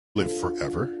live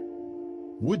forever,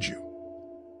 would you?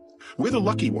 We're the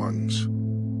lucky ones.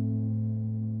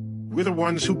 We're the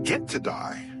ones who get to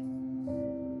die.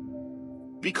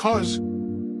 Because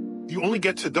you only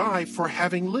get to die for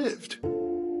having lived.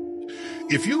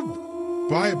 If you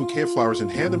buy a bouquet of flowers and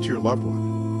hand them to your loved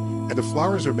one, and the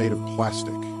flowers are made of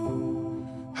plastic,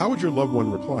 how would your loved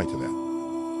one reply to that?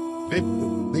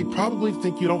 They'd probably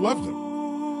think you don't love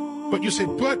them. But you say,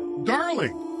 but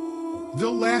darling,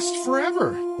 they'll last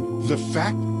forever. The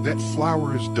fact that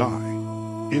flowers die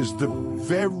is the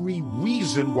very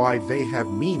reason why they have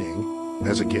meaning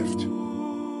as a gift.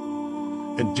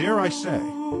 And dare I say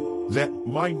that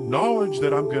my knowledge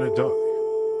that I'm going to die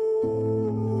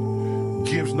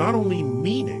gives not only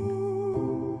meaning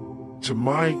to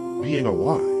my being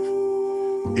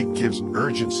alive, it gives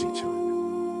urgency to it.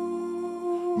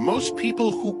 Most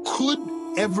people who could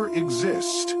ever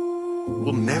exist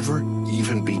will never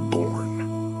even be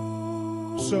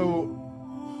born. So,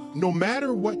 no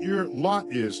matter what your lot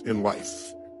is in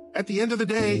life, at the end of the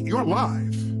day, you're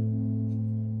alive,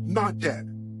 not dead,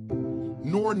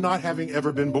 nor not having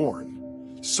ever been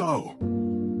born. So,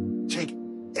 take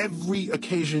every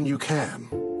occasion you can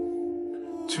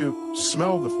to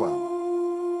smell the flower,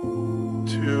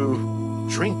 to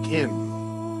drink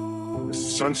in the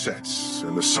sunsets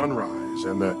and the sunrise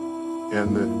and the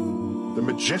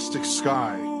majestic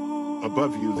sky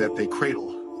above you that they cradle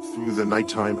through the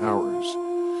nighttime hours,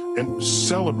 and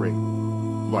celebrate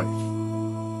life,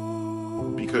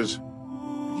 because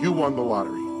you won the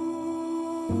lottery,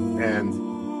 and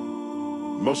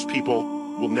most people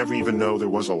will never even know there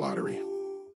was a lottery.